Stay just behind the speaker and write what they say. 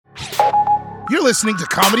You're listening to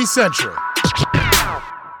Comedy Central.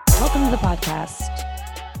 Welcome to the podcast.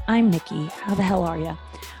 I'm Nikki. How the hell are you?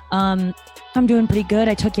 I'm doing pretty good.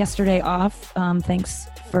 I took yesterday off. Thanks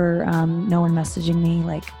for no one messaging me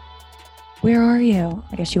like, where are you?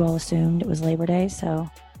 I guess you all assumed it was Labor Day, so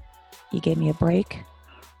you gave me a break.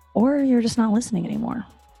 Or you're just not listening anymore.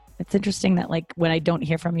 It's interesting that like when I don't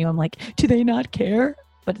hear from you, I'm like, do they not care?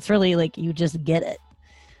 But it's really like you just get it.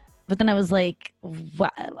 But then I was like,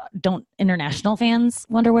 what? Don't international fans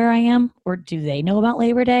wonder where I am? Or do they know about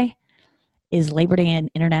Labor Day? Is Labor Day an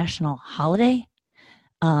international holiday?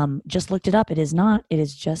 Just looked it up. It is not. It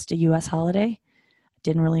is just a U.S. holiday.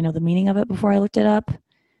 Didn't really know the meaning of it before I looked it up.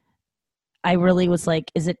 I really was like,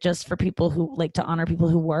 is it just for people who like to honor people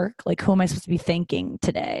who work? Like, who am I supposed to be thanking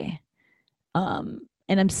today? And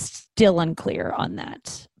I'm still unclear on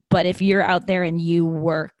that. But if you're out there and you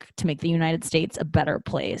work to make the United States a better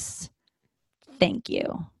place, thank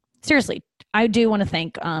you. Seriously, I do want to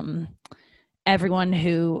thank everyone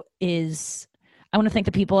who is, I want to thank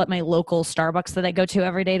the people at my local Starbucks that I go to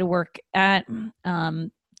every day to work at.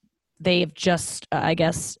 They've just, I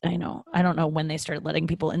guess, I don't know when they started letting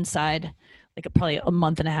people inside, like probably a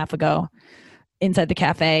month and a half ago, inside the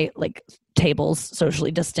cafe, like tables,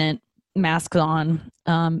 socially distant, masks on.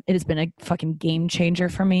 It has been a fucking game changer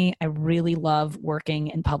for me. I really love working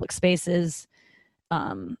in public spaces.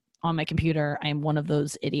 On my computer, I am one of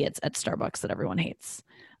those idiots at Starbucks that everyone hates.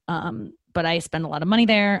 But I spend a lot of money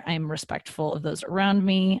there. I'm respectful of those around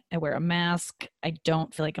me. I wear a mask. I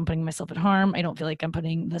don't feel like I'm putting myself at harm. I don't feel like I'm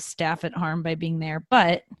putting the staff at harm by being there.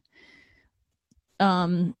 But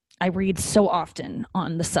I read so often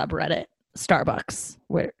on the subreddit Starbucks,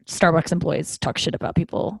 where Starbucks employees talk shit about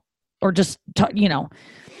people. Or just talk,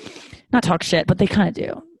 not talk shit, but they kind of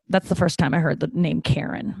do. That's the first time I heard the name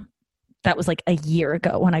Karen. That was like a year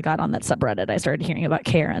ago when I got on that subreddit. I started hearing about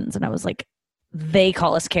Karens, and I was like, they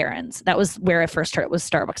call us Karens. That was where I first heard it, was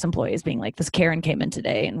Starbucks employees being like, this Karen came in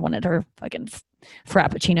today and wanted her fucking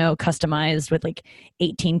Frappuccino customized with like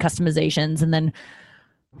 18 customizations, and then,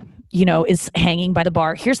 is hanging by the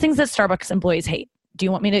bar. Here's things that Starbucks employees hate. Do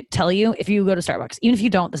you want me to tell you? If you go to Starbucks, even if you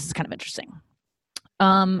don't, this is kind of interesting.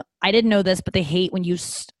 I didn't know this, but they hate when you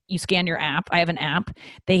scan your app. I have an app.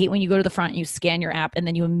 They hate when you go to the front, you scan your app, and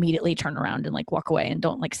then you immediately turn around and like walk away and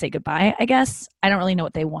don't like say goodbye, I guess. I don't really know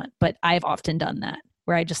what they want, but I've often done that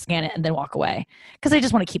where I just scan it and then walk away because I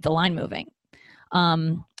just want to keep the line moving.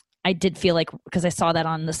 I did feel like, because I saw that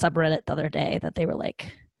on the subreddit the other day, that they were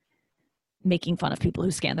like making fun of people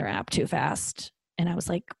who scan their app too fast. And I was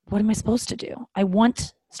like, what am I supposed to do? I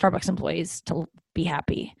want Starbucks employees to be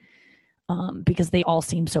happy. Because they all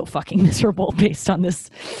seem so fucking miserable based on this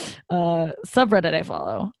subreddit I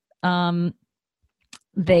follow.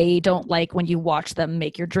 They don't like when you watch them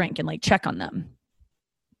make your drink and like check on them.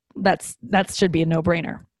 That should be a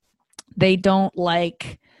no-brainer. They don't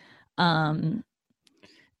like they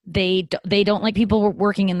don't like people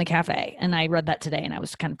working in the cafe. And I read that today and I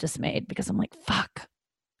was kind of dismayed because I'm like, fuck.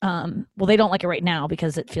 Well, they don't like it right now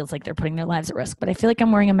because it feels like they're putting their lives at risk. But I feel like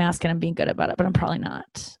I'm wearing a mask and I'm being good about it, but I'm probably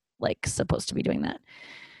not like supposed to be doing that.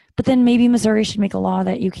 But then maybe Missouri should make a law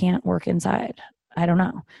that you can't work inside. I don't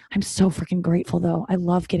know. I'm so freaking grateful though. I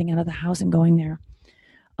love getting out of the house and going there.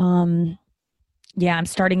 Yeah, I'm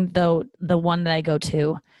starting though. The one that I go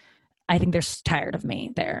to, I think they're tired of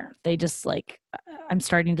me there. They just like, I'm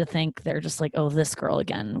starting to think they're just like, oh, this girl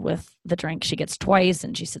again with the drink. She gets twice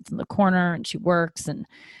and she sits in the corner and she works, and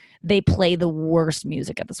they play the worst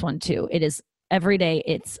music at this one too. It is every day.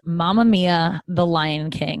 It's Mamma Mia, The Lion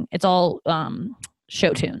King. It's all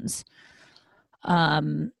show tunes.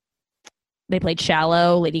 They played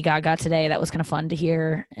Shallow, Lady Gaga today. That was kind of fun to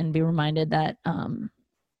hear and be reminded that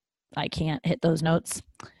I can't hit those notes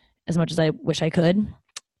as much as I wish I could.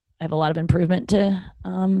 I have a lot of improvement to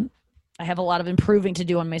I have a lot of improving to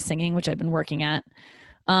do on my singing, which I've been working at.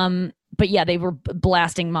 But yeah, they were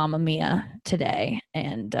blasting Mamma Mia today,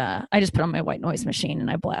 and I just put on my white noise machine and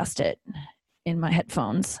I blast it in my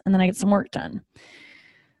headphones, and then I get some work done.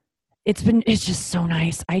 It's just so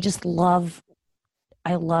nice. I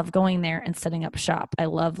love going there and setting up shop. I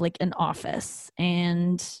love like an office,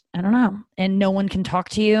 and I don't know, and no one can talk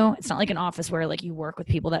to you. It's not like an office where like you work with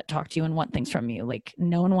people that talk to you and want things from you. Like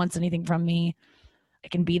no one wants anything from me. I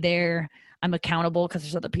can be there. I'm accountable because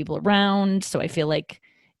there's other people around. So I feel like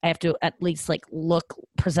I have to at least like look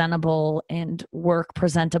presentable and work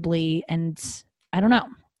presentably. And I don't know.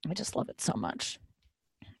 I just love it so much.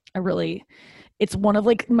 It's one of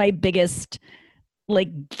like my biggest, like,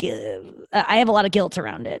 I have a lot of guilt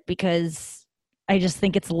around it because I just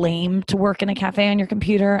think it's lame to work in a cafe on your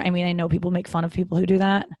computer. I mean, I know people make fun of people who do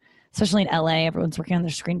that. especially in LA, everyone's working on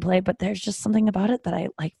their screenplay, but there's just something about it that I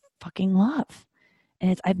like fucking love.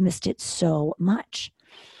 And I've missed it so much.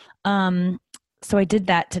 So I did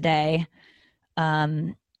that today.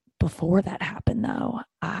 Before that happened though,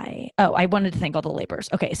 I wanted to thank all the laborers.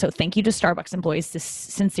 Okay. So thank you to Starbucks employees.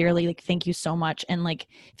 Sincerely, like, thank you so much. And like,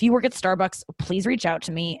 if you work at Starbucks, please reach out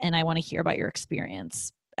to me and I want to hear about your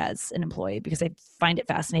experience as an employee because I find it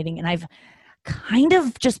fascinating. And I've kind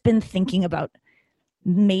of just been thinking about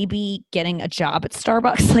maybe getting a job at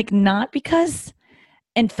Starbucks, like not because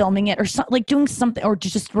and filming it or like doing something or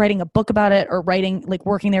just writing a book about it or writing, like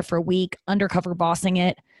working there for a week, undercover bossing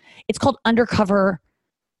it. It's called undercover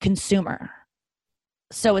consumer.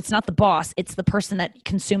 So it's not the boss, it's the person that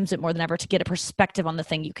consumes it more than ever to get a perspective on the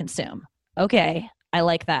thing you consume. Okay, I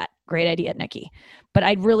like that. Great idea, Nikki. But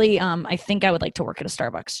I'd really, I think I would like to work at a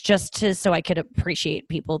Starbucks so I could appreciate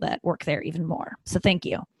people that work there even more. So thank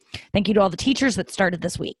you. Thank you to all the teachers that started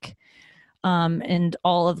this week. And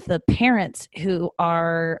all of the parents who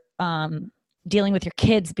are dealing with your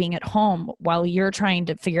kids being at home while you're trying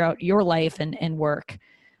to figure out your life and work.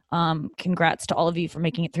 Congrats to all of you for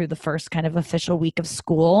making it through the first kind of official week of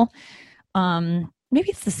school. Maybe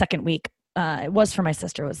it's the second week. It was for my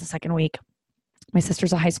sister. It was the second week. My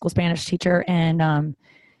sister's a high school Spanish teacher, and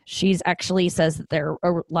she's actually says that there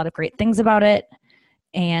are a lot of great things about it.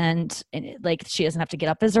 And like, she doesn't have to get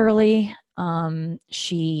up as early.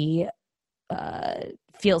 She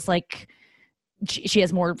feels like she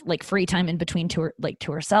has more like free time in between to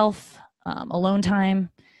herself, alone time,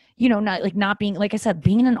 not being, like I said,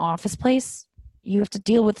 being in an office place, you have to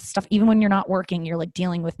deal with stuff. Even when you're not working, you're like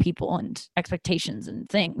dealing with people and expectations and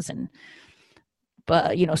things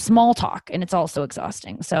but small talk, and it's also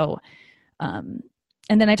exhausting. So, and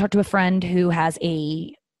then I talked to a friend who has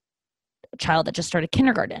a child that just started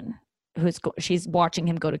kindergarten, she's watching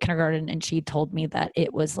him go to kindergarten. And she told me that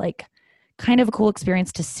it was like kind of a cool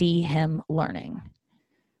experience to see him learning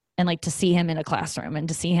and like to see him in a classroom and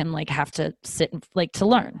to see him like have to sit and like to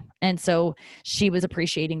learn. And so she was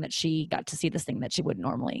appreciating that she got to see this thing that she wouldn't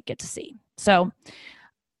normally get to see. So,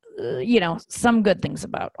 some good things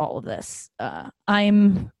about all of this.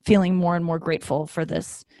 I'm feeling more and more grateful for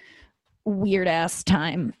this weird ass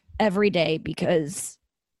time every day because,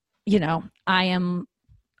 I am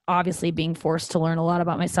obviously being forced to learn a lot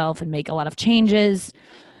about myself and make a lot of changes.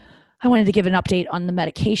 I wanted to give an update on the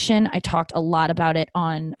medication. I talked a lot about it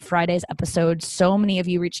on Friday's episode. So many of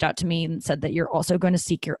you reached out to me and said that you're also going to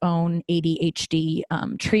seek your own ADHD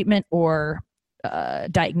treatment or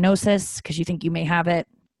diagnosis because you think you may have it.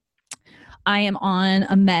 I am on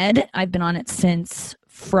a med. I've been on it since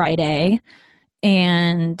Friday,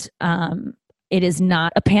 and it is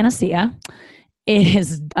not a panacea. It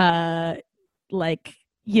is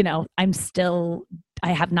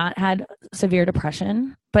I have not had severe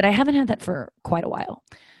depression, but I haven't had that for quite a while.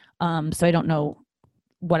 So I don't know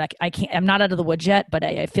what I'm not out of the woods yet, but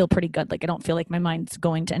I feel pretty good. Like, I don't feel like my mind's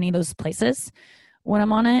going to any of those places when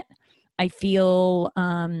I'm on it. I feel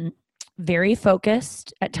very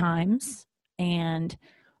focused at times and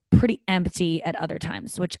pretty empty at other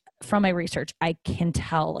times, which from my research, I can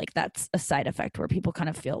tell like that's a side effect where people kind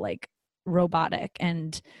of feel like robotic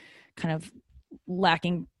and kind of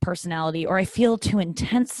lacking personality, or I feel too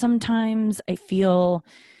intense sometimes. I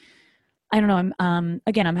don't know. I'm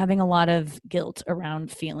having a lot of guilt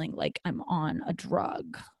around feeling like I'm on a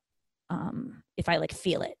drug. If I like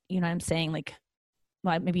feel it, you know what I'm saying? Like,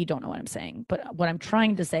 well, maybe you don't know what I'm saying, but what I'm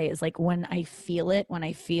trying to say is like when I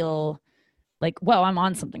feel like, well, I'm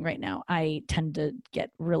on something right now, I tend to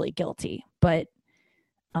get really guilty. But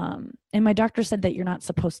and my doctor said that you're not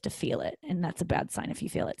supposed to feel it, and that's a bad sign if you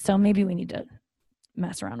feel it. So maybe we need to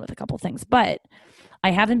mess around with a couple things. But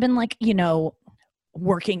I haven't been like,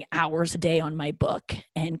 working hours a day on my book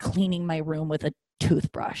and cleaning my room with a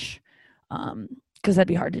toothbrush, because that'd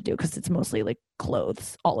be hard to do because it's mostly like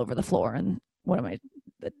clothes all over the floor, and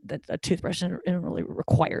a toothbrush isn't really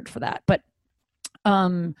required for that. But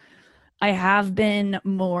I have been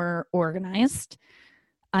more organized.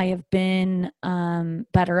 I have been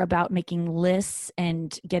better about making lists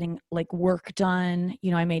and getting like work done.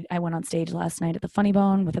 I went on stage last night at the Funny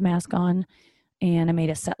Bone with a mask on, and I made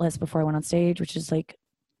a set list before I went on stage, which is like,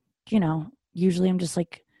 usually I'm just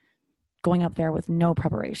like going up there with no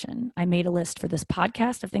preparation. I made a list for this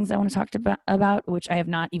podcast of things I want to talk about, which I have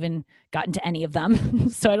not even gotten to any of them.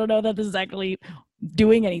 So I don't know that this is actually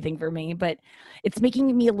doing anything for me, but it's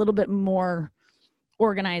making me a little bit more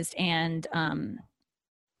organized and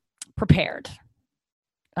prepared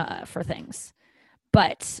for things.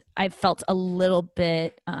 But I felt a little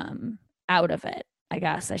bit out of it, I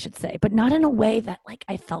guess I should say, but not in a way that like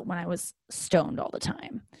I felt when I was stoned all the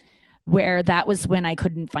time. where that was when I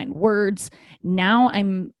couldn't find words. Now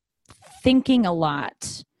I'm thinking a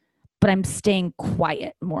lot, but I'm staying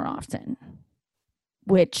quiet more often,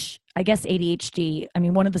 which I guess ADHD, I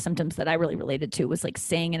mean, one of the symptoms that I really related to was like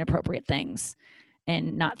saying inappropriate things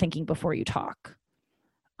and not thinking before you talk.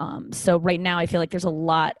 So right now I feel like there's a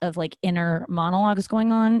lot of like inner monologues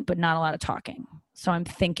going on, but not a lot of talking. So I'm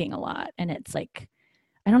thinking a lot, and it's like,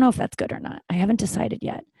 I don't know if that's good or not. I haven't decided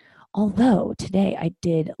yet. Although today I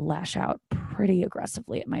did lash out pretty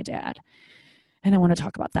aggressively at my dad. And I want to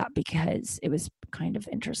talk about that because it was kind of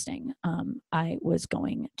interesting. I was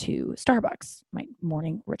going to Starbucks, my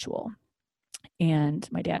morning ritual, and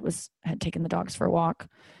my dad had taken the dogs for a walk,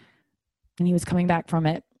 and he was coming back from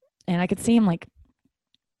it, and I could see him like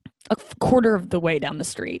a quarter of the way down the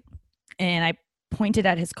street, and I pointed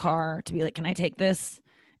at his car to be like, "Can I take this?"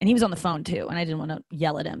 And he was on the phone too, and I didn't want to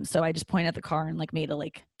yell at him, so I just pointed at the car and like made a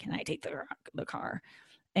like, "Can I take the car?"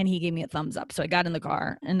 And he gave me a thumbs up. So I got in the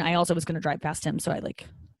car, and I also was going to drive past him. So I like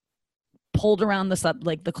pulled around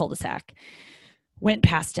the cul-de-sac, went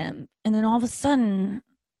past him. And then all of a sudden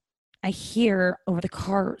I hear over the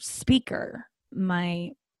car speaker,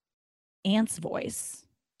 my aunt's voice,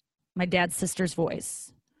 my dad's sister's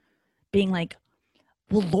voice being like,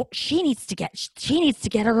 well, she needs to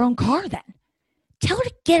get her own car then. Tell her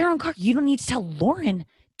to get her own car. You don't need to tell Lauren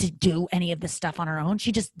to do any of this stuff on her own.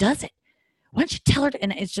 She just does it. Why don't you tell her?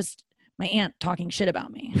 And it's just my aunt talking shit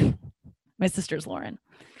about me. My sister's Lauren.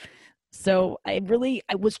 So I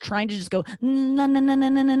was trying to just go, no, no, no, no,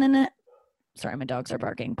 no, no, no. Sorry, my dogs are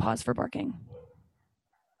barking. Pause for barking.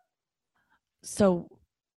 So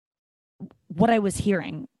what I was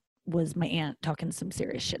hearing was my aunt talking some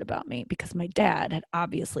serious shit about me because my dad had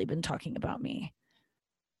obviously been talking about me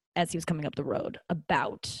as he was coming up the road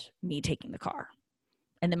about me taking the car.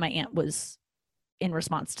 And then my aunt was, in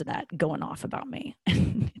response to that, going off about me.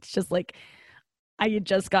 It's just like, I had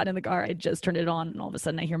just gotten in the car, I just turned it on, and all of a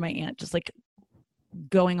sudden I hear my aunt just like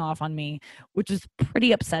going off on me, which is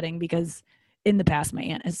pretty upsetting because in the past my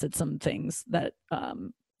aunt has said some things that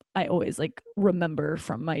I always like remember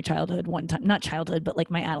from my childhood. One time, not childhood, but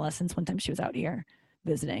like my adolescence. One time she was out here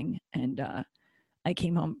visiting, and I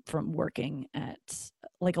came home from working at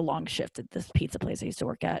like a long shift at this pizza place I used to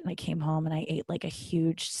work at. And I came home and I ate like a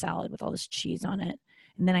huge salad with all this cheese on it.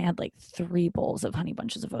 And then I had like 3 bowls of Honey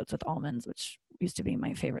Bunches of Oats with almonds, which used to be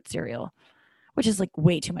my favorite cereal, which is like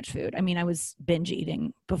way too much food. I mean, I was binge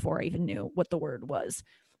eating before I even knew what the word was.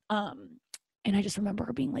 And I just remember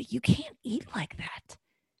her being like, you can't eat like that.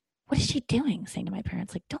 What is she doing? Saying to my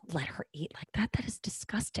parents, like, don't let her eat like that. That is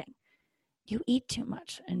disgusting. You eat too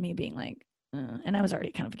much. And me being like, and I was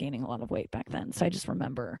already kind of gaining a lot of weight back then. So I just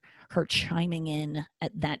remember her chiming in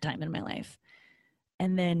at that time in my life.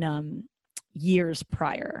 And then years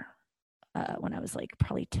prior, when I was like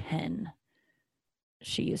probably 10,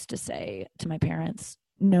 she used to say to my parents,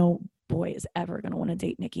 no boy is ever going to want to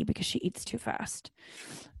date Nikki because she eats too fast.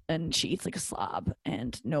 And she eats like a slob,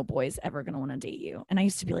 and no boy is ever going to want to date you. And I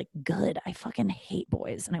used to be like, good, I fucking hate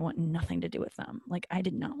boys and I want nothing to do with them. Like, I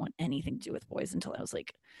did not want anything to do with boys until I was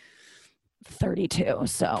like 32.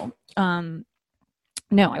 So, no,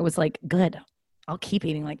 I was like, good, I'll keep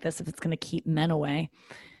eating like this if it's going to keep men away.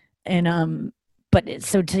 And,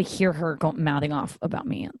 so to hear her mouthing off about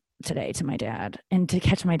me today to my dad, and to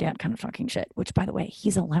catch my dad kind of talking shit, which by the way,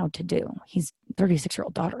 he's allowed to do. His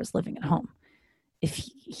 36-year-old daughter is living at home. If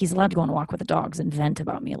he's allowed to go on a walk with the dogs and vent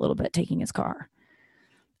about me a little bit, taking his car.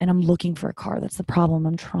 And I'm looking for a car. That's the problem.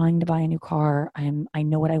 I'm trying to buy a new car. I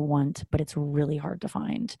know what I want, but it's really hard to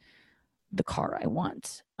find the car I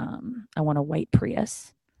want. I want a white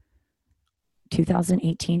Prius,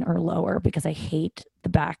 2018 or lower, because I hate the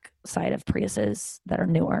back side of Priuses that are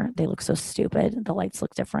newer. They look so stupid. The lights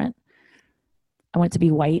look different. I want it to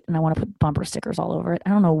be white, and I want to put bumper stickers all over it. I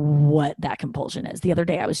don't know what that compulsion is. The other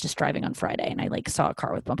day I was just driving on Friday, and I like saw a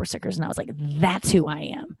car with bumper stickers, and I was like, that's who I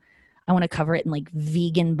am. I want to cover it in like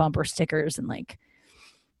vegan bumper stickers and like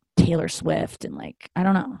Taylor Swift and like, I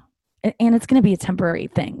don't know. And it's going to be a temporary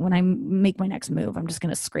thing. When I make my next move, I'm just going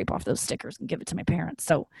to scrape off those stickers and give it to my parents.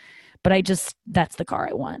 So, but that's the car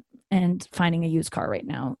I want. And finding a used car right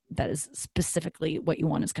now that is specifically what you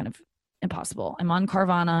want is kind of impossible. I'm on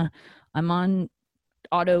Carvana. I'm on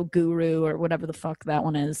Auto Guru or whatever the fuck that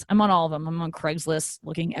one is. I'm on all of them. I'm on Craigslist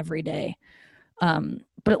looking every day.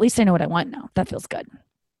 But at least I know what I want now. That feels good.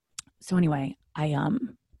 So anyway, I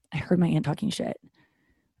heard my aunt talking shit,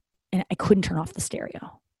 and I couldn't turn off the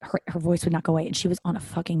stereo. Her voice would not go away, and she was on a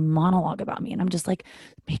fucking monologue about me. And I'm just like,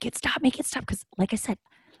 make it stop. Because like I said,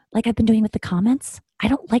 like I've been doing with the comments, I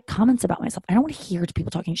don't like comments about myself. I don't want to hear people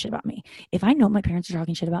talking shit about me. If I know my parents are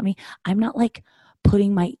talking shit about me, I'm not like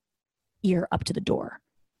putting my ear up to the door.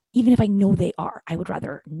 Even if I know they are, I would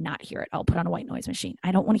rather not hear it. I'll put on a white noise machine.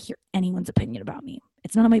 I don't want to hear anyone's opinion about me.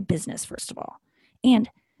 It's none of my business, first of all. And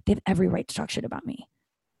they have every right to talk shit about me.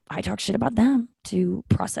 I talk shit about them to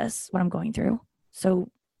process what I'm going through. So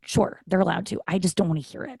sure, they're allowed to. I just don't want to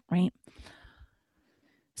hear it, right?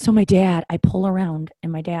 So my dad, I pull around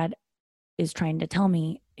and my dad is trying to tell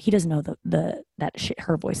me, he doesn't know that shit,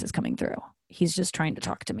 her voice is coming through. He's just trying to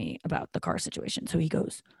talk to me about the car situation. So he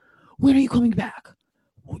goes, when are you coming back?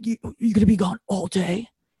 Are you going to be gone all day?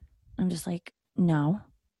 I'm just like, no,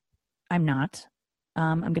 I'm not.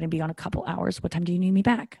 I'm going to be on a couple hours. What time do you need me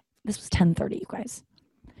back? This was 10:30, you guys.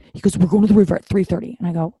 He goes, we're going to the river at 3:30. And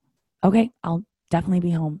I go, okay, I'll definitely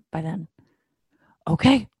be home by then.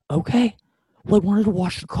 Okay. Well, I wanted to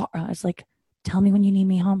wash the car. I was like, tell me when you need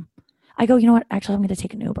me home. I go, you know what? Actually, I'm going to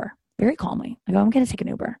take an Uber. Very calmly. I go, I'm going to take an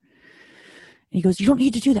Uber. And he goes, you don't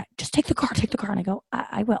need to do that. Just take the car. And I go,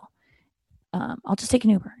 I will. I'll just take an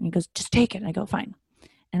Uber. And he goes, just take it. And I go, fine.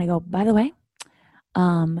 And I go, by the way,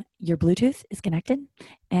 your Bluetooth is connected.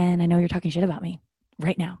 And I know you're talking shit about me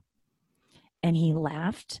right now. And he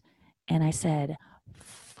laughed, and I said,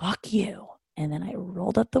 fuck you. And then I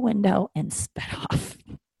rolled up the window and sped off.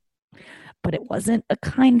 But it wasn't a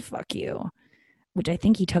kind fuck you, which I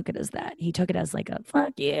think he took it as that. He took it as like a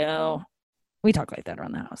fuck you. We talk like that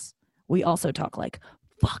around the house. We also talk like,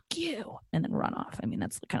 fuck you, and then run off. I mean,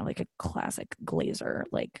 that's kind of like a classic Glazer,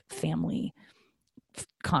 like family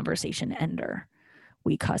conversation ender.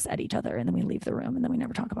 We cuss at each other, and then we leave the room, and then we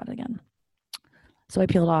never talk about it again. So I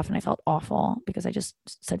peeled off and I felt awful because I just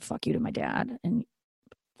said fuck you to my dad. And,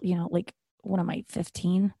 you know, like, what am I,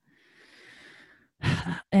 15?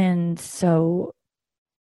 And so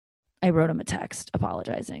I wrote him a text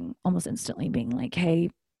apologizing almost instantly, being like,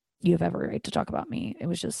 hey, you have every right to talk about me. It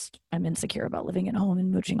was just, I'm insecure about living at home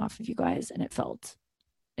and mooching off of you guys. And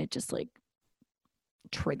it just like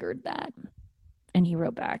triggered that. And he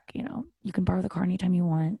wrote back, you know, you can borrow the car anytime you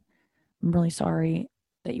want. I'm really sorry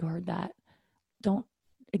that you heard that. Don't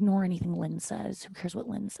ignore anything Lynn says. Who cares what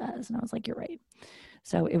Lynn says? And I was like, you're right.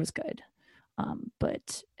 So it was good.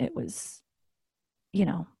 But it was, you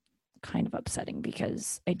know, kind of upsetting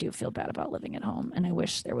because I do feel bad about living at home. And I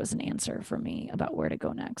wish there was an answer for me about where to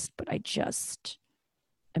go next. But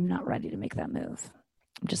I'm not ready to make that move.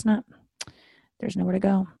 I'm just not. There's nowhere to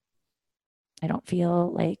go. I don't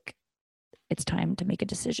feel like it's time to make a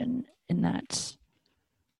decision in that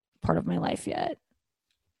part of my life yet.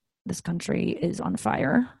 This country is on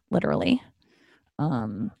fire, literally. It's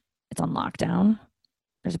on lockdown.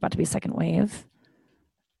 There's about to be a second wave.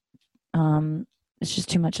 It's just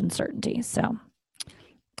too much uncertainty. So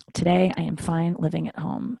today I am fine living at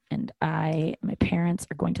home, and my parents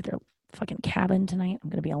are going to their fucking cabin tonight. I'm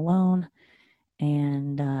going to be alone.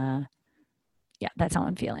 And yeah, that's how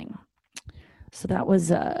I'm feeling. So that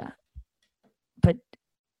was, but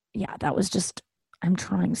yeah, that was just, I'm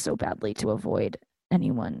trying so badly to avoid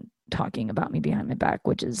anyone talking about me behind my back,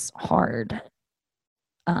 which is hard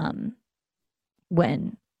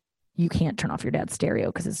when you can't turn off your dad's stereo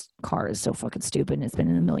because his car is so fucking stupid and it's been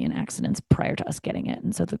in a million accidents prior to us getting it.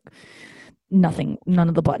 And so none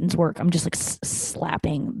of the buttons work. I'm just like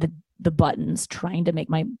slapping the buttons, trying to make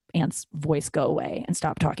my aunt's voice go away and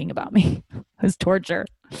stop talking about me. It was torture.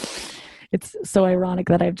 It's so ironic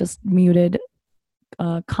that I've just muted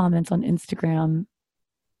comments on Instagram,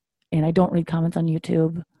 and I don't read comments on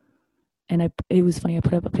YouTube. And it was funny. I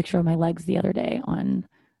put up a picture of my legs the other day on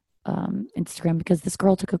Instagram because this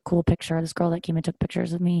girl took a cool picture. This girl that came and took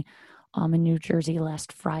pictures of me in New Jersey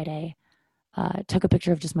last Friday took a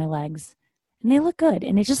picture of just my legs, and they look good.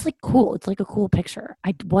 And it's just like cool. It's like a cool picture.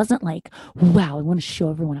 I wasn't like, wow, I want to show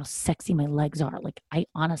everyone how sexy my legs are. Like, I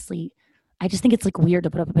just think it's like weird to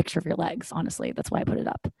put up a picture of your legs. Honestly, that's why I put it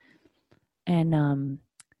up. And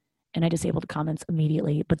I disabled comments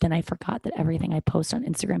immediately, but then I forgot that everything I post on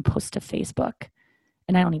Instagram posts to Facebook,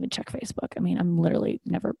 and I don't even check Facebook. I mean, I'm literally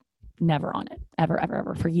never on it,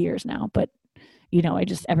 ever for years now. But, you know,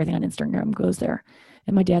 everything on Instagram goes there.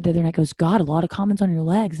 And my dad the other night goes, God, a lot of comments on your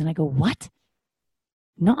legs. And I go, what?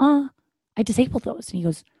 Nuh-uh. I disabled those. And he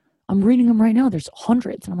goes, I'm reading them right now. There's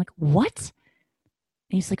hundreds. And I'm like, what?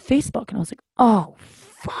 And he's like, Facebook. And I was like, oh,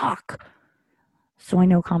 fuck. So I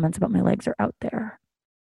know comments about my legs are out there.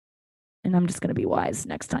 And I'm just going to be wise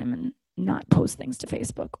next time and not post things to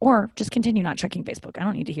Facebook, or just continue not checking Facebook. I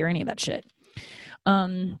don't need to hear any of that shit.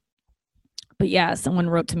 But yeah, someone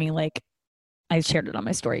wrote to me, like, I shared it on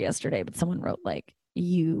my story yesterday, but someone wrote like,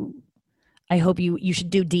 I hope you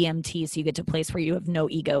should do DMT so you get to a place where you have no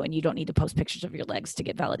ego and you don't need to post pictures of your legs to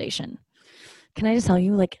get validation. Can I just tell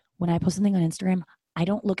you, like, when I post something on Instagram, I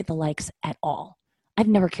don't look at the likes at all. I've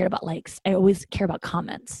never cared about likes. I always care about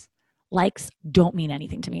comments. Likes don't mean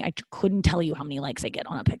anything to me. I couldn't tell you how many likes I get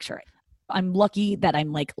on a picture. I'm lucky that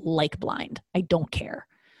I'm like blind. I don't care.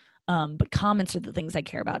 But comments are the things I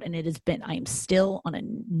care about. And I am still on a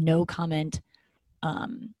no comment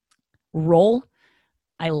roll.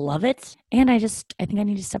 I love it. And I think I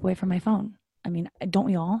need to step away from my phone. I mean, don't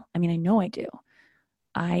we all? I mean, I know I do.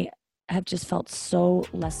 I have just felt so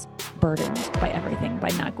less burdened by everything by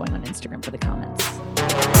not going on Instagram for the comments.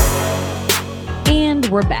 And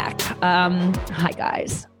we're back. Hi,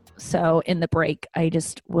 guys. So in the break, I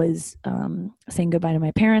just was saying goodbye to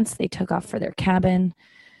my parents. They took off for their cabin,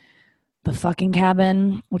 the fucking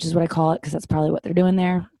cabin, which is what I call it because that's probably what they're doing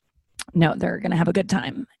there. No, they're going to have a good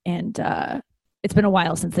time. And it's been a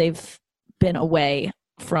while since they've been away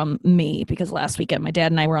from me because last weekend my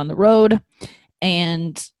dad and I were on the road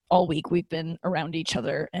and all week we've been around each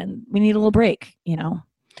other and we need a little break, you know.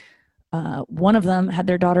 One of them had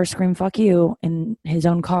their daughter scream "fuck you" in his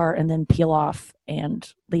own car and then peel off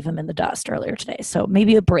and leave him in the dust earlier today. So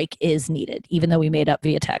maybe a break is needed, even though we made up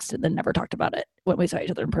via text and then never talked about it when we saw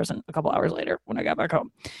each other in person a couple hours later when I got back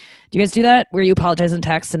home. Do you guys do that where you apologize in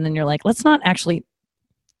text and then you're like, let's not actually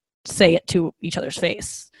say it to each other's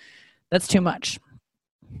face? That's too much.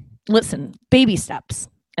 Listen, baby steps.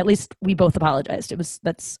 At least we both apologized.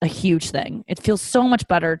 That's a huge thing. It feels so much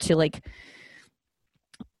better to like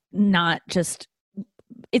not just,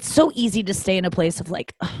 it's so easy to stay in a place of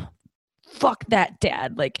like, oh, fuck that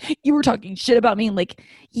dad. Like you were talking shit about me. And like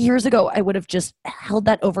years ago, I would have just held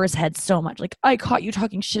that over his head so much. Like I caught you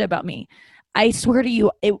talking shit about me. I swear to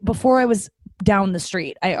you, before I was down the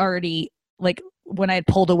street, I already, like when I had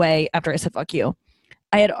pulled away after I said, fuck you,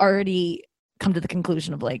 I had already come to the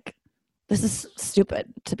conclusion of like, this is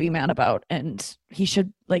stupid to be mad about. And he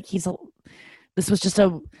should like, this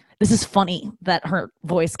is funny that her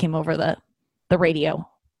voice came over the radio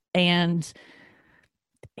and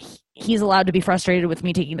he's allowed to be frustrated with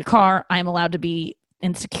me taking the car. I'm allowed to be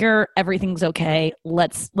insecure. Everything's okay.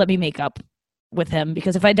 Let me make up with him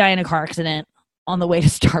because if I die in a car accident on the way to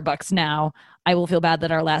Starbucks now, I will feel bad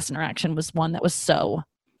that our last interaction was one that was so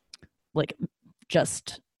like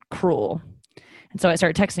just cruel. And so I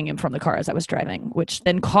started texting him from the car as I was driving, which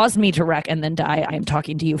then caused me to wreck and then die. I am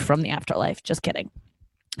talking to you from the afterlife. Just kidding.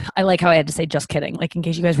 I like how I had to say just kidding, like in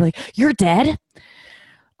case you guys were like, you're dead.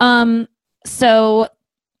 So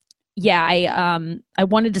yeah, I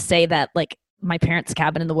wanted to say that like my parents'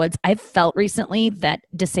 cabin in the woods, I've felt recently that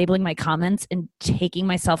disabling my comments and taking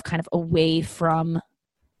myself kind of away from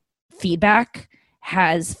feedback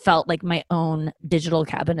has felt like my own digital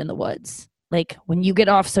cabin in the woods. Like when you get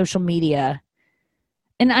off social media,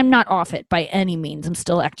 and I'm not off it by any means, I'm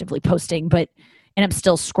still actively posting, and I'm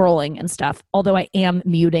still scrolling and stuff, although I am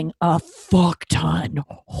muting a fuck ton.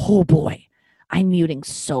 Oh boy, I'm muting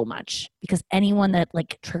so much because anyone that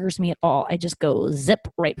like triggers me at all, I just go zip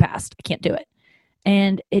right past. I can't do it.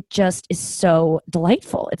 And it just is so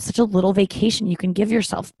delightful. It's such a little vacation you can give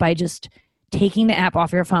yourself by just taking the app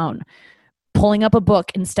off your phone, pulling up a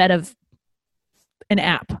book instead of an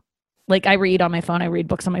app. Like I read on my phone, I read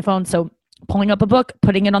books on my phone. So pulling up a book,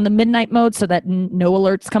 putting it on the midnight mode so that no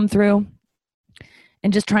alerts come through,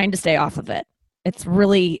 and just trying to stay off of it. It's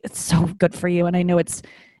so good for you. And I know it's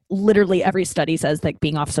literally every study says that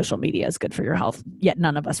being off social media is good for your health, yet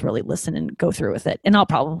none of us really listen and go through with it. And I'll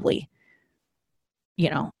probably,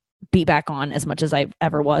 be back on as much as I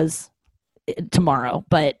ever was tomorrow.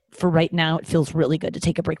 But for right now, it feels really good to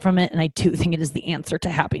take a break from it. And I do think it is the answer to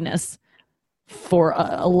happiness for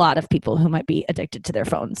a lot of people who might be addicted to their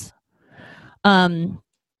phones. And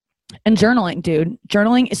journaling, dude.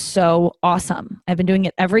 Journaling is so awesome. I've been doing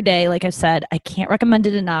it every day. Like I've said, I can't recommend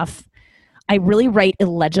it enough. I really write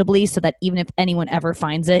illegibly so that even if anyone ever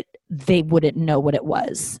finds it, they wouldn't know what it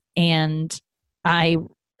was. And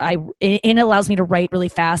it allows me to write really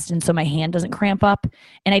fast, and so my hand doesn't cramp up,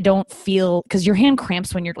 and I don't feel, because your hand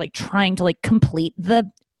cramps when you're like trying to like complete the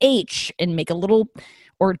H and make a little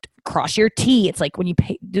or cross your T. It's like when you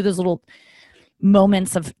do those little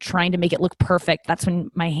moments of trying to make it look perfect, that's when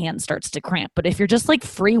my hand starts to cramp. But if you're just like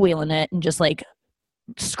freewheeling it and just like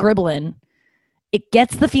scribbling, it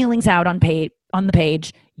gets the feelings out on the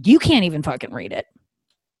page. You can't even fucking read it,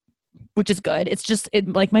 which is good. It's just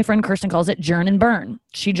like my friend Kirsten calls it, journ and burn.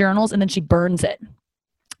 She journals and then she burns it.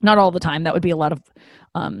 Not all the time. That would be a lot of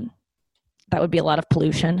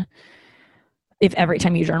pollution if every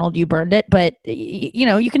time you journaled you burned it. But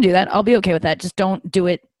you can do that. I'll be okay with that. Just don't do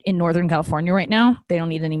it in Northern California right now. They don't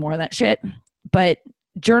need any more of that shit. But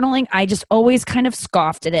journaling, I just always kind of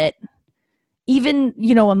scoffed at it. Even,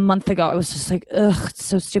 a month ago, I was just like, ugh, it's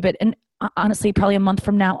so stupid. And honestly, probably a month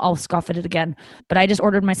from now, I'll scoff at it again. But I just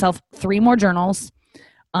ordered myself 3 more journals.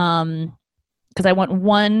 Because I want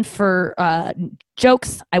one for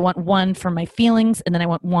jokes, I want one for my feelings, and then I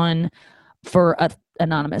want one for an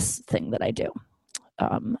anonymous thing that I do.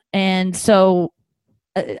 And so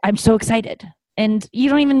I'm so excited. And you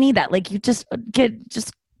don't even need that. Like, you just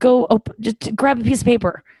grab a piece of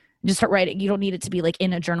paper and just start writing. You don't need it to be like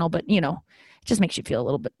in a journal, but it just makes you feel a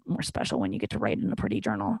little bit more special when you get to write in a pretty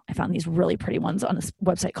journal. I found these really pretty ones on this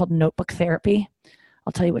website called Notebook Therapy.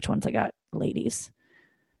 I'll tell you which ones I got, ladies,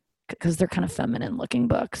 because they're kind of feminine looking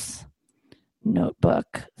books.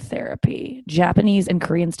 Notebook Therapy, Japanese and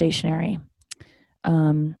Korean stationery.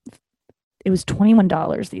 It was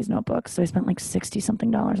 $21, these notebooks. So I spent like $60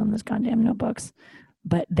 something on those goddamn notebooks,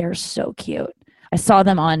 but they're so cute. I saw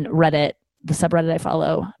them on Reddit, the subreddit I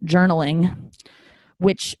follow, journaling,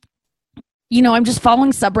 which, I'm just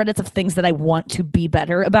following subreddits of things that I want to be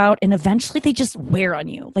better about. And eventually they just wear on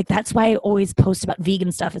you. Like, that's why I always post about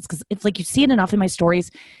vegan stuff. It's because it's like, you see it enough in my stories.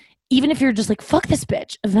 Even if you're just like, fuck this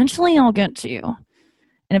bitch, eventually I'll get to you.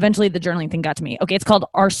 And eventually the journaling thing got to me. Okay, it's called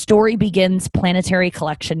Our Story Begins Planetary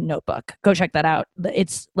Collection Notebook. Go check that out.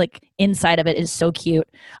 It's like, inside of it is so cute.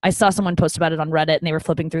 I saw someone post about it on Reddit, and they were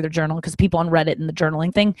flipping through their journal, because people on Reddit and the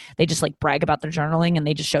journaling thing, they just like brag about their journaling, and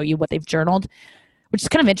they just show you what they've journaled, which is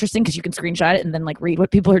kind of interesting because you can screenshot it and then like read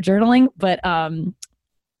what people are journaling. But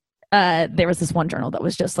there was this one journal that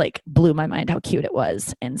was just like, blew my mind how cute it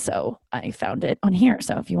was. And so I found it on here.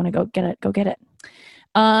 So if you want to go get it, go get it.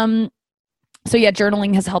 So yeah,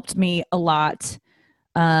 journaling has helped me a lot.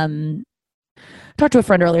 Talked to a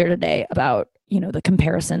friend earlier today about, the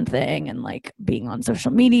comparison thing and like being on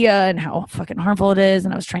social media and how fucking harmful it is.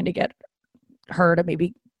 And I was trying to get her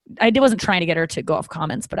to wasn't trying to get her to go off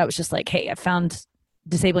comments, but I was just like, hey, I found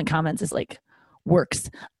disabling comments is like works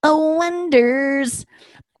wonders.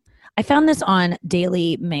 I found this on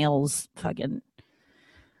Daily Mail's fucking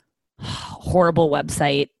horrible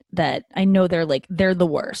website that I know they're the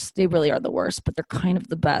worst. They really are the worst, but they're kind of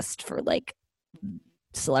the best for like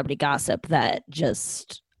celebrity gossip that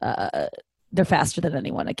just, they're faster than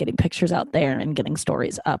anyone at getting pictures out there and getting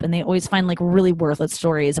stories up. And they always find like really worthless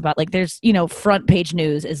stories about like, there's, front page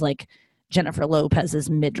news is like Jennifer Lopez's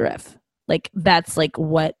midriff. Like, that's like,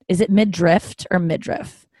 what is it, midriff or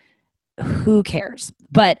midriff? Who cares?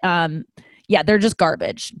 But yeah, they're just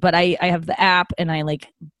garbage. But I have the app, and I like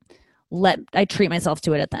I treat myself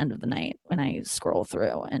to it at the end of the night when I scroll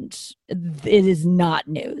through, and it is not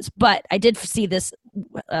news. But I did see this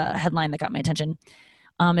headline that got my attention.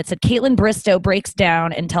 It said, Kaitlyn Bristowe breaks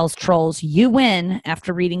down and tells trolls you win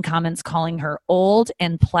after reading comments calling her old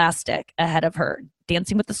and plastic ahead of her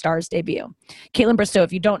Dancing with the Stars debut. Kaitlyn Bristowe,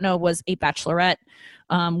 if you don't know, was a Bachelorette,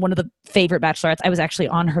 one of the favorite Bachelorettes. I was actually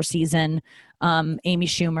on her season. Amy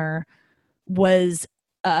Schumer was,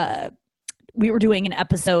 we were doing an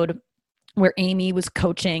episode where Amy was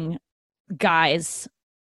coaching guys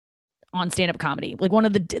on stand-up comedy. Like, one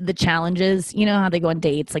of the challenges, how they go on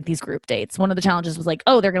dates, like these group dates. One of the challenges was like,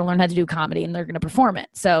 oh, they're going to learn how to do comedy and they're going to perform it.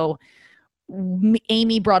 So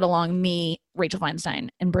Amy brought along me, Rachel Feinstein,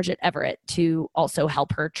 and Bridget Everett to also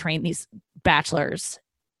help her train these bachelors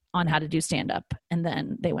on how to do stand-up. And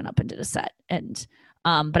then they went up and did a set. And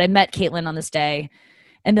but I met Kaitlyn on this day.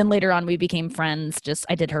 And then later on we became friends.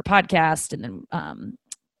 I did her podcast, and then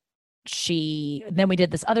then we did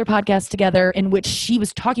this other podcast together in which she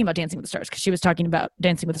was talking about Dancing with the Stars, because she was talking about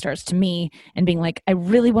Dancing with the Stars to me and being like, I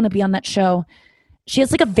really want to be on that show. She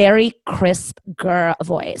has like a very crisp girl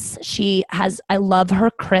voice. I love her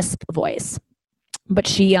crisp voice. But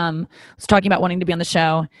she was talking about wanting to be on the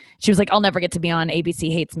show. She was like, I'll never get to be on.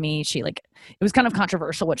 ABC hates me. It was kind of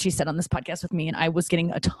controversial what she said on this podcast with me. And I was getting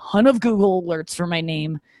a ton of Google alerts for my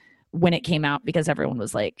name when it came out, because everyone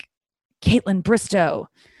was like, Kaitlyn Bristowe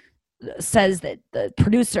says that the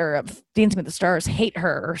producer of Dancing with the Stars hate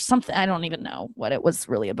her or something. I don't even know what it was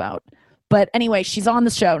really about. But anyway, she's on the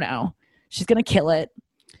show now. She's going to kill it.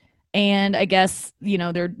 And I guess,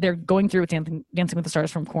 they're going through with Dancing with the Stars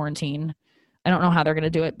from quarantine. I don't know how they're going to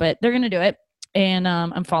do it, but they're going to do it. And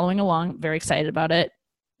I'm following along, very excited about it.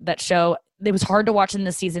 That show, it was hard to watch in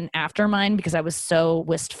the season after mine because I was so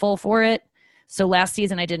wistful for it. So last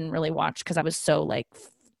season I didn't really watch because I was so like,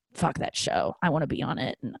 fuck that show. I want to be on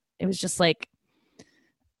it. And it was just like,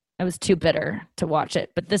 I was too bitter to watch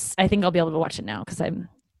it. But this, I think I'll be able to watch it now because I'm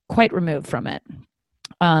quite removed from it.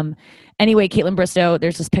 Anyway, Kaitlyn Bristowe,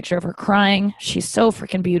 there's this picture of her crying. She's so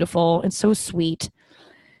freaking beautiful and so sweet.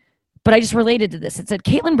 But I just related to this. It said,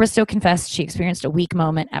 Caitlin Bristowe confessed she experienced a weak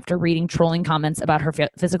moment after reading trolling comments about her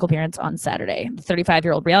physical appearance on Saturday. The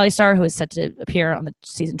 35-year-old reality star, who is set to appear on the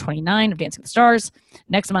season 29 of Dancing with the Stars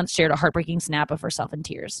next month, shared a heartbreaking snap of herself in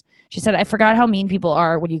tears. She said, I forgot how mean people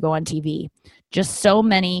are when you go on TV. Just so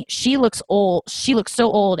many, she looks old, she looks so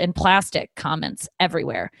old, and plastic comments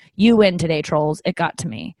everywhere. You win today, trolls. It got to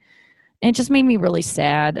me. And it just made me really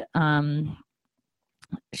sad.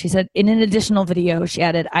 She said, in an additional video, she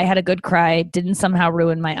added, I had a good cry, didn't somehow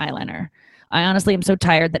ruin my eyeliner. I honestly am so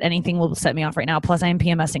tired that anything will set me off right now. Plus, I am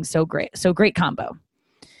PMSing so great. So great combo.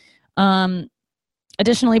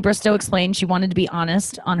 Additionally, Bristowe explained she wanted to be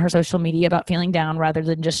honest on her social media about feeling down rather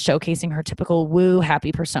than just showcasing her typical woo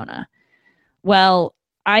happy persona. Well,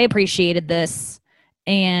 I appreciated this.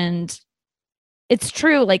 And it's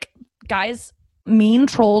true. Like, guys, mean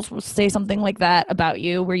trolls will say something like that about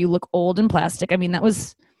you where you look old and plastic. I mean, that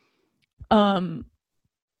was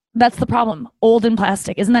that's the problem. Old and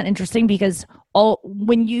plastic. Isn't that interesting? Because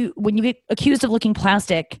when you get accused of looking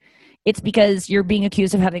plastic, it's because you're being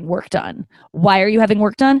accused of having work done. Why are you having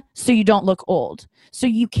work done? So you don't look old. So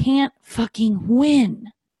you can't fucking win.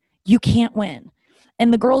 You can't win.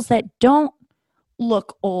 And the girls that don't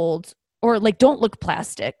look old or like don't look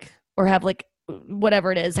plastic or have like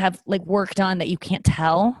whatever it is, have like work done that you can't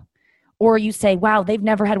tell, or you say, wow, they've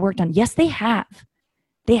never had work done. Yes, they have.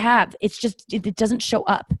 They have. It's just, it doesn't show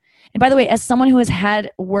up. And by the way, as someone who has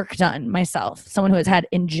had work done myself, someone who has had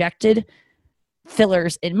injected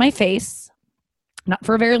fillers in my face, not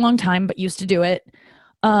for a very long time, but used to do it,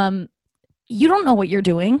 you don't know what you're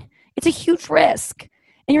doing. It's a huge risk.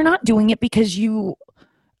 And you're not doing it because you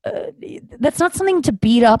that's not something to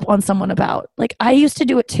beat up on someone about. Like, I used to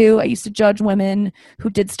do it too. I used to judge women who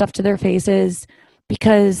did stuff to their faces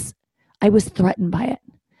because I was threatened by it,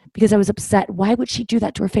 because I was upset. Why would she do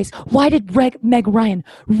that to her face? Why did Meg Ryan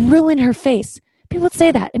ruin her face? People would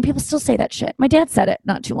say that, and people still say that shit. My dad said it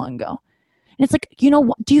not too long ago. And it's like, you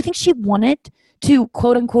know, do you think she wanted to,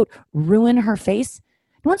 quote unquote, ruin her face?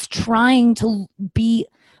 No one's trying to be,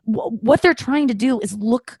 what they're trying to do is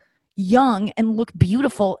look young and look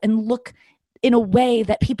beautiful and look in a way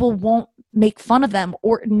that people won't make fun of them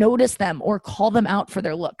or notice them or call them out for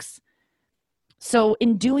their looks. So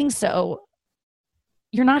in doing so,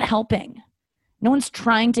 you're not helping. No one's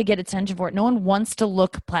trying to get attention for it. No one wants to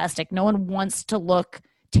look plastic. No one wants to look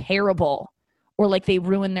terrible or like they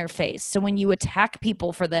ruin their face. So when you attack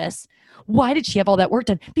people for this, why did she have all that work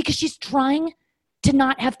done? Because she's trying to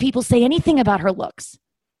not have people say anything about her looks.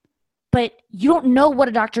 But you don't know what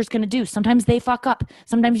a doctor's going to do. Sometimes they fuck up.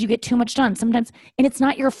 Sometimes you get too much done. Sometimes, and it's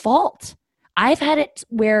not your fault. I've had it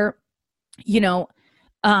where, you know,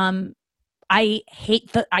 I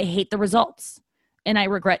hate the results and I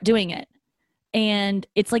regret doing it. And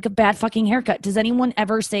it's like a bad fucking haircut. Does anyone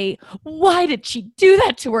ever say, why did she do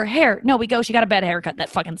that to her hair? No, we go, she got a bad haircut. That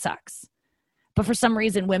fucking sucks. But for some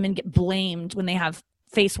reason, women get blamed when they have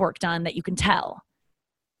face work done that you can tell.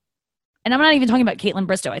 And I'm not even talking about Caitlin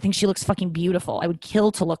Bristowe. I think she looks fucking beautiful. I would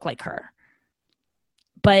kill to look like her.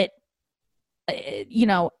 But, you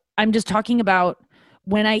know, I'm just talking about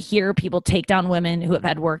when I hear people take down women who have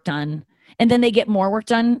had work done and then they get more work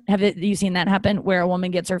done. Have you seen that happen where a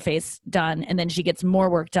woman gets her face done and then she gets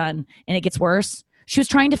more work done and it gets worse? She was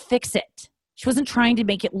trying to fix it. She wasn't trying to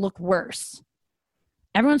make it look worse.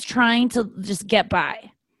 Everyone's trying to just get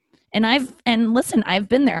by. And listen, I've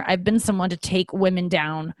been there. I've been someone to take women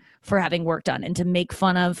down for having work done and to make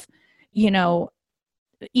fun of, you know,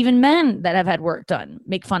 even men that have had work done,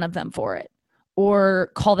 make fun of them for it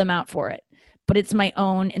or call them out for it. But it's my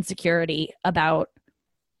own insecurity about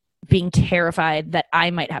being terrified that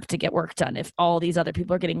I might have to get work done if all these other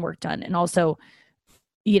people are getting work done. And also,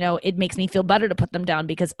 you know, it makes me feel better to put them down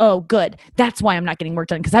because, oh, good, that's why I'm not getting work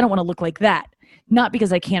done, because I don't want to look like that. Not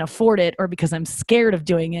because I can't afford it or because I'm scared of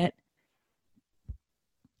doing it.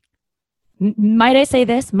 Might I say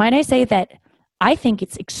this? Might I say that I think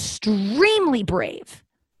it's extremely brave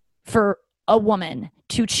for a woman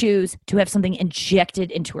to choose to have something injected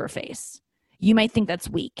into her face. You might think that's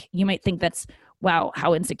weak. You might think that's, wow,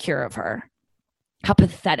 how insecure of her. How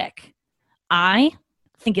pathetic. I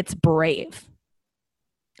think it's brave.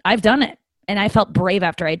 I've done it, and I felt brave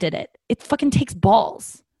after I did it. It fucking takes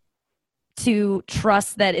balls to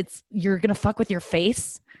trust that you're going to fuck with your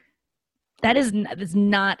face. That is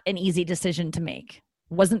not an easy decision to make.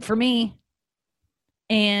 Wasn't for me.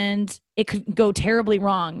 And it could go terribly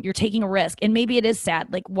wrong. You're taking a risk. And maybe it is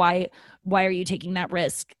sad. Like, why are you taking that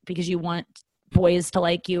risk? Because you want boys to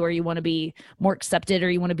like you, or you want to be more accepted, or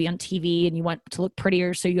you want to be on TV and you want to look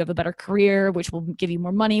prettier so you have a better career, which will give you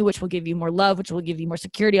more money, which will give you more love, which will give you more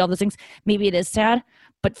security, all those things. Maybe it is sad.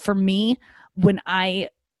 But for me, when I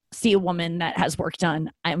see a woman that has work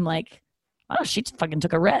done, I'm like, oh, she fucking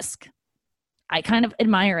took a risk. I kind of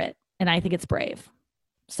admire it, and I think it's brave.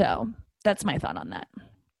 So that's my thought on that.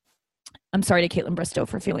 I'm sorry to Caitlin Bristow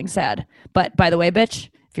for feeling sad. But by the way, bitch,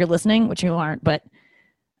 if you're listening, which you aren't, but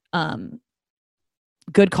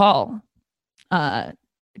good call.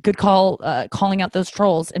 Calling out those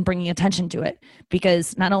trolls and bringing attention to it,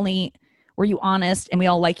 because not only were you honest and we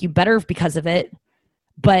all like you better because of it,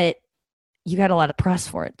 but you got a lot of press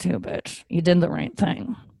for it too, bitch. You did the right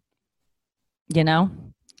thing. You know?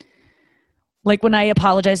 Like when I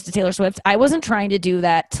apologized to Taylor Swift, I wasn't trying to do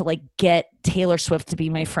that to like get Taylor Swift to be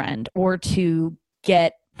my friend or to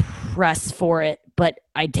get press for it, but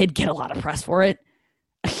I did get a lot of press for it.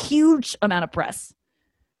 A huge amount of press.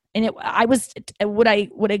 And would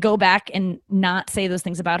I go back and not say those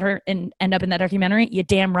things about her and end up in that documentary? You're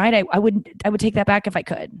damn right. I would take that back if I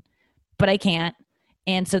could, but I can't.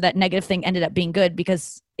 And so that negative thing ended up being good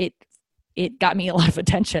because it got me a lot of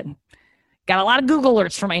attention. Got a lot of Google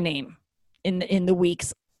alerts for my name in the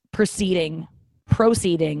weeks proceeding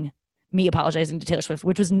me apologizing to Taylor Swift,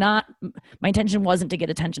 which was not, my intention wasn't to get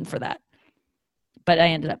attention for that, but I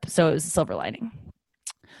ended up, so it was a silver lining.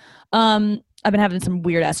 I've been having some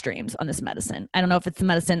weird ass dreams on this medicine. I don't know if it's the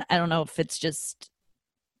medicine. I don't know if it's just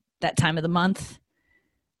that time of the month,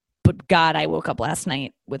 but God, I woke up last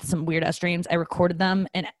night with some weird ass dreams. I recorded them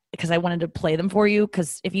and because I wanted to play them for you.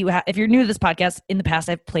 Cause if you're new to this podcast, in the past,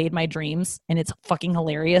 I've played my dreams and it's fucking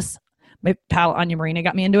hilarious. My pal Anya Marina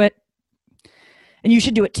got me into it, and you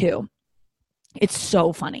should do it too. It's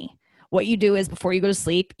so funny. What you do is before you go to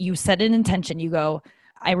sleep, you set an intention. You go,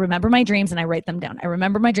 I remember my dreams and I write them down. I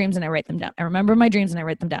remember my dreams and I write them down. I remember my dreams and I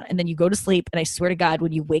write them down. And then you go to sleep, and I swear to God,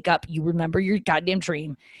 when you wake up, you remember your goddamn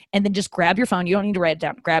dream, and then just grab your phone. You don't need to write it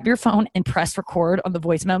down. Grab your phone and press record on the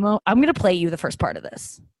voice memo. I'm going to play you the first part of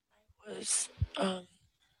this.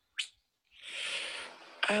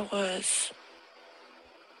 I was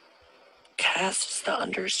cast as the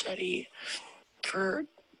understudy for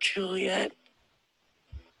Juliet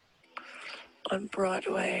on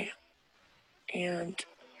Broadway, and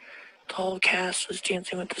the whole cast was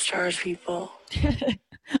Dancing with the Stars people.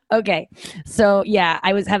 Okay. So yeah,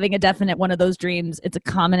 I was having a definite one of those dreams. It's a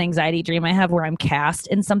common anxiety dream I have where I'm cast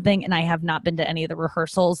in something and I have not been to any of the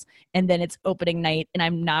rehearsals, and then it's opening night and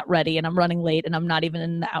I'm not ready and I'm running late and I'm not even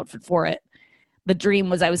in the outfit for it. The dream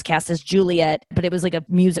was I was cast as Juliet, but it was like a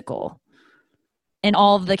musical. And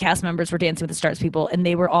all of the cast members were Dancing with the Stars people, and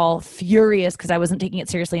they were all furious because I wasn't taking it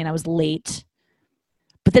seriously and I was late.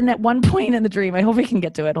 But then at one point in the dream, I hope we can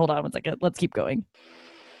get to it. Hold on one second. Let's keep going.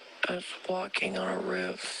 I was walking on a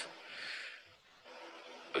roof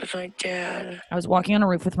with my dad. I was walking on a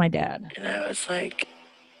roof with my dad. And I was like,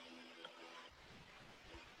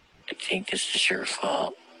 I think this is your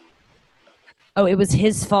fault. Oh, it was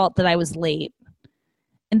his fault that I was late.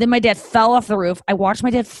 And then my dad fell off the roof. I watched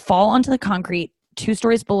my dad fall onto the concrete 2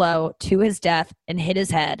 stories below to his death and hit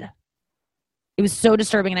his head. It was so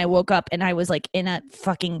disturbing. And I woke up and I was like in a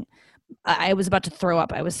fucking, I was about to throw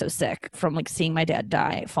up. I was so sick from like seeing my dad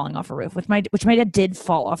die falling off a roof which my dad did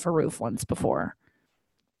fall off a roof once before.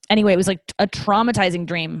 Anyway, it was like a traumatizing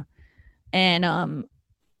dream. And, and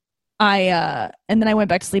then I went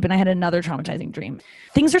back to sleep and I had another traumatizing dream.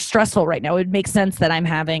 Things are stressful right now. It would make sense that I'm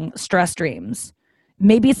having stress dreams.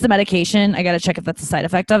 Maybe it's the medication. I got to check if that's a side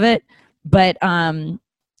effect of it. But,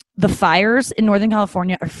 the fires in Northern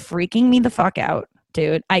California are freaking me the fuck out,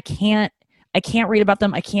 dude. I can't read about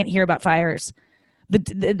them. I can't hear about fires.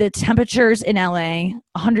 The temperatures in LA,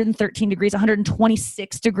 113 degrees,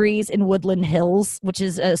 126 degrees in Woodland Hills, which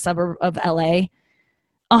is a suburb of LA.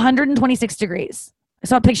 126 degrees. I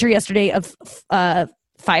saw a picture yesterday of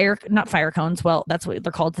not fire cones. Well, that's what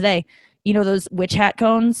they're called today. You know, those witch hat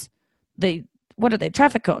cones? What are they?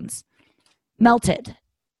 Traffic cones. Melted.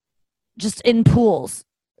 Just in pools.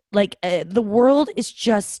 Like the world is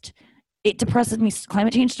just, it depresses me.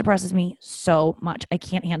 Climate change depresses me so much. I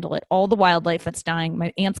can't handle it. All the wildlife that's dying.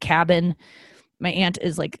 My aunt's cabin. My aunt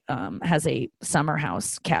is like, has a summer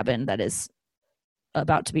house cabin that is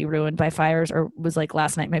about to be ruined by fires, or was like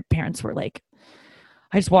last night. My parents were like,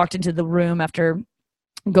 I just walked into the room after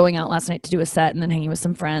going out last night to do a set and then hanging with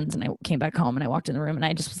some friends. And I came back home and I walked in the room and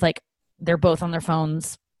I just was like, they're both on their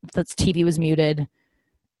phones. The TV was muted.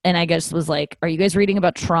 And I just was like, are you guys reading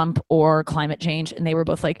about Trump or climate change? And they were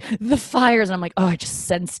both like, the fires. And I'm like, oh, I just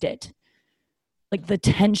sensed it. like the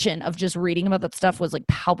tension of just reading about that stuff was like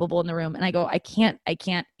palpable in the room. And I go, I can't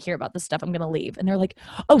hear about this stuff. I'm going to leave. And they're like,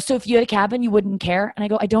 oh, so if you had a cabin, you wouldn't care? And I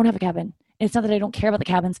go, I don't have a cabin. And it's not that I don't care about the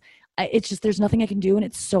cabins. It's just, there's nothing I can do. And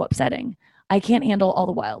it's so upsetting. I can't handle all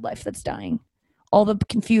the wildlife that's dying, all the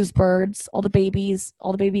confused birds, all the babies,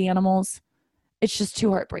 all the baby animals. It's just too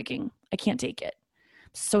heartbreaking. I can't take it.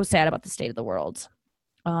 So sad about the state of the world.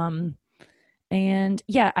 And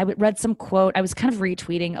yeah, I read some quote. I was kind of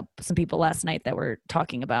retweeting some people last night that were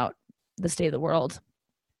talking about the state of the world.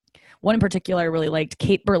 One in particular I really liked,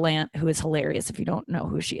 Kate Berlant, who is hilarious if you don't know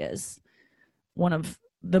who she is. One of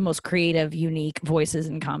the most creative, unique voices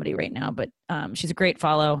in comedy right now, but she's a great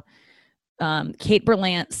follow. Kate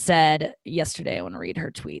Berlant said yesterday, I want to read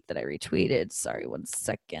her tweet that I retweeted. Sorry, 1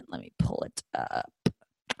 second. Let me pull it up.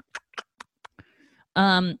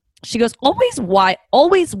 She goes, always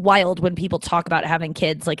wild when people talk about having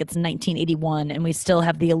kids like it's 1981 and we still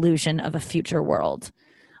have the illusion of a future world.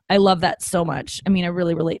 I love that so much. I mean, I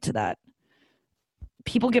really relate to that.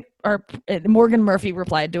 Morgan Murphy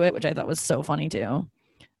replied to it, which I thought was so funny too.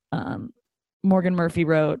 Morgan Murphy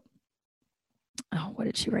wrote, oh, what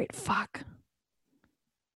did she write? Fuck.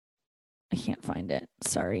 I can't find it.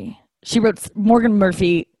 Sorry. She wrote, Morgan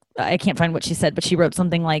Murphy, I can't find what she said, but she wrote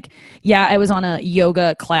something like, yeah, I was on a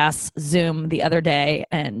yoga class Zoom the other day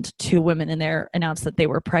and 2 women in there announced that they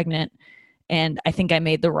were pregnant. And I think I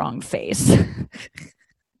made the wrong face.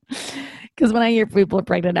 Because when I hear people are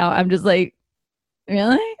pregnant now, I'm just like,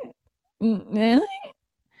 really? Really?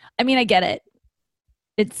 I mean, I get it.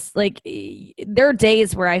 It's like, there are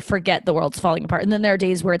days where I forget the world's falling apart. And then there are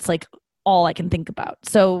days where it's like all I can think about.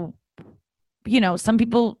 So, some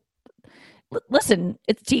people, listen,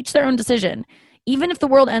 it's to each their own decision. Even if the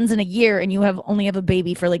world ends in a year and you only have a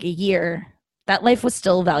baby for like a year, that life was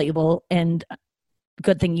still valuable and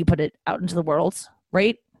good thing you put it out into the world,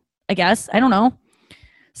 right? I guess. I don't know.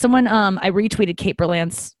 Someone, I retweeted Kate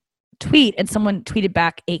Berlant's tweet and someone tweeted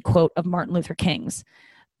back a quote of Martin Luther King's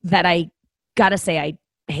that I gotta say I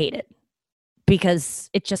hate it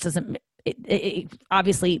because it just doesn't,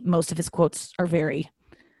 obviously most of his quotes are very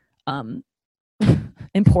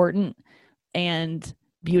important and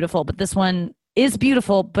beautiful, but this one is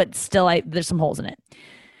beautiful, but still there's some holes in it.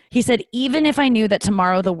 He said, even if I knew that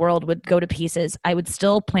tomorrow the world would go to pieces, I would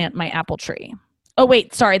still plant my apple tree. Oh,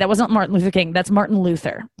 wait, sorry, that wasn't Martin Luther King. That's Martin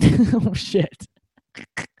Luther. Oh, shit.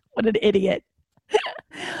 What an idiot.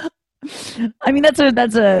 I mean, that's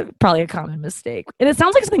probably a common mistake. And it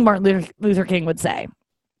sounds like something Martin Luther King would say,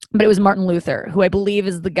 but it was Martin Luther, who I believe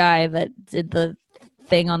is the guy that did the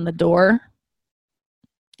thing on the door.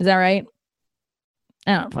 Is that right?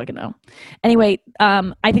 I don't fucking know. Anyway,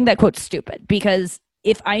 I think that quote's stupid because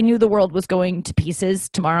if I knew the world was going to pieces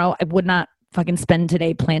tomorrow, I would not fucking spend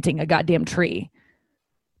today planting a goddamn tree.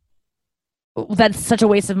 That's such a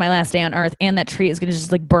waste of my last day on earth, and that tree is going to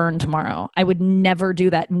just like burn tomorrow. I would never do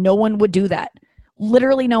that. No one would do that.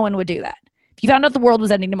 Literally no one would do that. If you found out the world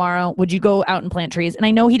was ending tomorrow, would you go out and plant trees? And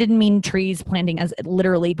I know he didn't mean trees planting as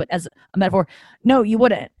literally, but as a metaphor. No, you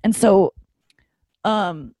wouldn't. And so,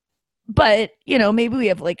 but maybe we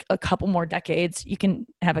have like a couple more decades. You can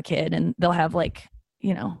have a kid and they'll have like,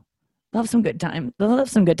 they'll have some good time. They'll have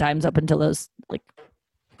some good times up until their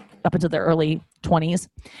early 20s.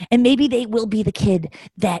 And maybe they will be the kid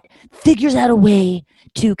that figures out a way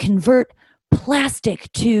to convert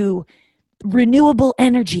plastic to renewable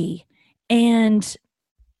energy. And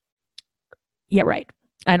yeah, right.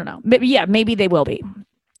 I don't know. Maybe they will be.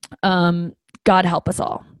 God help us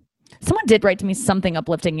all. Someone did write to me something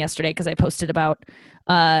uplifting yesterday because I posted about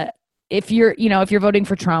if you're voting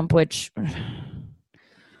for Trump, which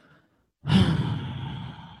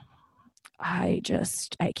I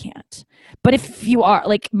can't. But if you are,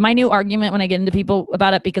 like, my new argument when I get into people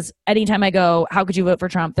about it, because anytime I go, how could you vote for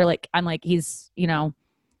Trump? I'm like, he's,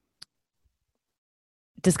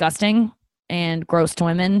 disgusting and gross to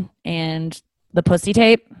women, and the pussy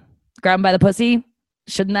tape, grab him by the pussy.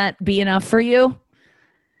 Shouldn't that be enough for you?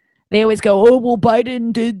 They always go, oh, well,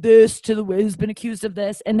 Biden did this has been accused of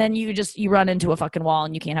this. And then you run into a fucking wall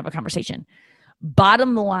and you can't have a conversation.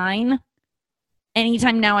 Bottom line,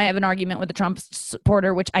 anytime now I have an argument with a Trump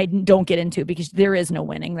supporter, which I don't get into because there is no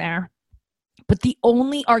winning there. But the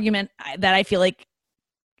only argument that I feel like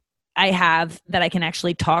I have that I can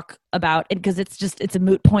actually talk about, because it's a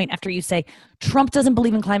moot point after you say Trump doesn't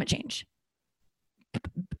believe in climate change.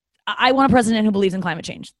 I want a president who believes in climate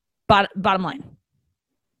change. Bottom line.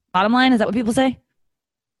 Bottom line, is that what people say?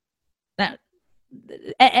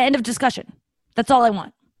 End of discussion. That's all I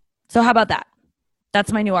want. So how about that?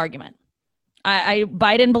 That's my new argument.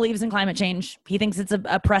 Biden believes in climate change. He thinks it's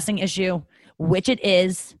a pressing issue, which it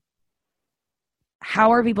is.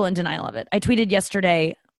 how are people in denial of it? I tweeted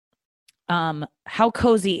yesterday how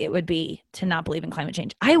cozy it would be to not believe in climate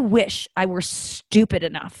change. I wish I were stupid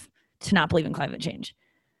enough to not believe in climate change.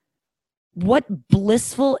 What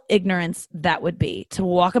blissful ignorance that would be, to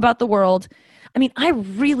walk about the world. I mean, I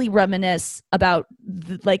really reminisce about,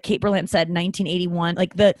 like Kate Berlant said, 1981.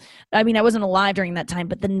 I wasn't alive during that time,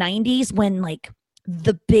 but the 90s when like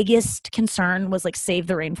the biggest concern was like save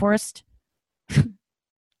the rainforest.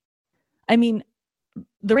 I mean,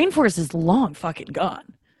 the rainforest is long fucking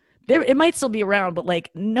gone. It might still be around, but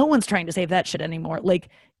like no one's trying to save that shit anymore. Like,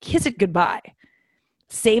 kiss it goodbye.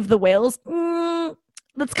 Save the whales.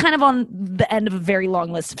 That's kind of on the end of a very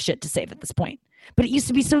long list of shit to save at this point. But it used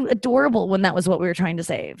to be so adorable when that was what we were trying to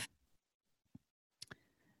save.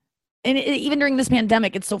 And even during this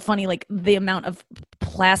pandemic, it's so funny, like the amount of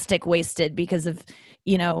plastic wasted because of,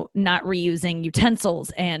 not reusing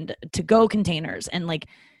utensils and to-go containers. And like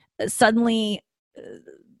suddenly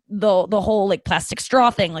the whole like plastic straw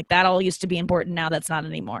thing, like that all used to be important. Now that's not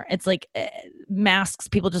anymore. It's like masks,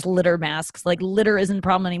 people just litter masks. Like litter isn't a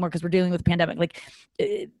problem anymore because we're dealing with a pandemic. Like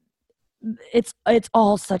it's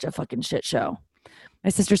all such a fucking shit show. My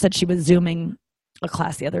sister said she was Zooming a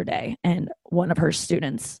class the other day, and one of her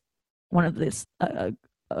students, a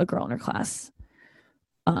girl in her class,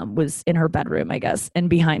 was in her bedroom, I guess, and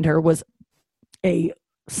behind her was a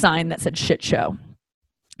sign that said shit show.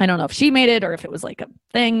 I don't know if she made it or if it was like a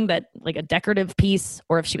thing that like a decorative piece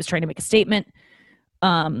or if she was trying to make a statement.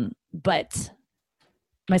 But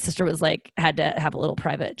my sister was like, had to have a little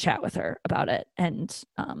private chat with her about it. And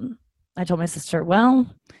I told my sister, well,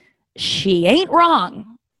 she ain't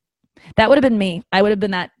wrong. That would have been me. I would have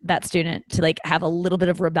been that student to like have a little bit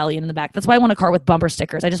of rebellion in the back. That's why I want a car with bumper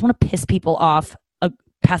stickers. I just want to piss people off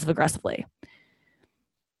passive aggressively.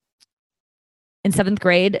 In 7th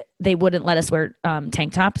grade, they wouldn't let us wear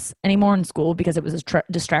tank tops anymore in school because it was a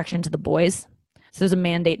distraction to the boys. So there's a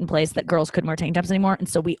mandate in place that girls couldn't wear tank tops anymore. And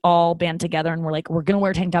so we all band together and we're like, we're going to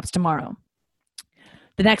wear tank tops tomorrow.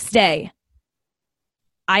 The next day,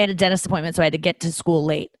 I had a dentist appointment, so I had to get to school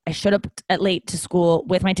late. I showed up late to school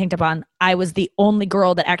with my tank top on. I was the only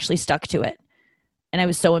girl that actually stuck to it. And I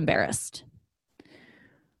was so embarrassed.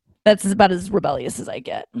 That's about as rebellious as I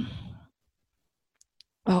get.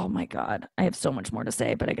 Oh my God. I have so much more to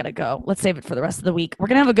say, but I got to go. Let's save it for the rest of the week. We're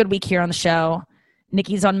going to have a good week here on the show.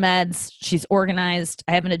 Nikki's on meds. She's organized.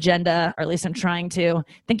 I have an agenda, or at least I'm trying to.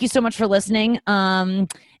 Thank you so much for listening. And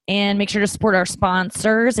make sure to support our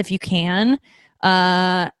sponsors if you can.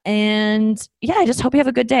 And yeah, I just hope you have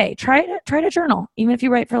a good day. Try to journal. Even if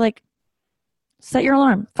you write for like, set your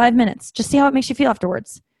alarm, 5 minutes. Just see how it makes you feel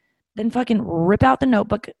afterwards. Then fucking rip out the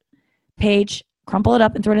notebook page, crumple it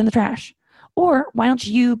up and throw it in the trash. Or why don't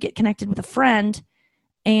you get connected with a friend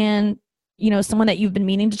and, someone that you've been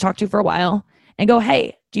meaning to talk to for a while and go,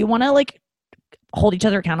 hey, do you want to like hold each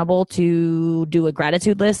other accountable to do a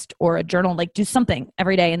gratitude list or a journal, like do something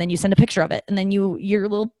every day. And then you send a picture of it. And then you're a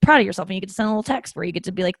little proud of yourself and you get to send a little text where you get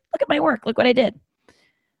to be like, look at my work. Look what I did.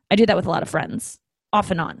 I do that with a lot of friends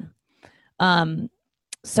off and on.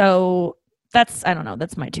 So that's, I don't know.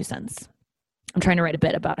 That's my 2 cents. I'm trying to write a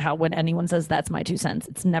bit about how when anyone says that's my 2 cents,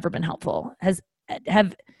 it's never been helpful.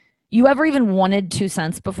 Have you ever even wanted 2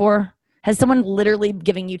 cents before? Has someone literally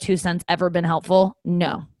giving you 2 cents ever been helpful?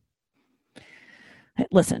 No.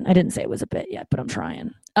 Listen, I didn't say it was a bit yet, but I'm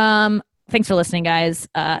trying. Thanks for listening, guys.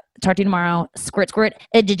 Talk to you tomorrow. Squirt, squirt,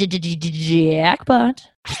 jackpot.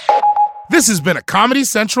 This has been a Comedy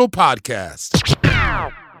Central podcast.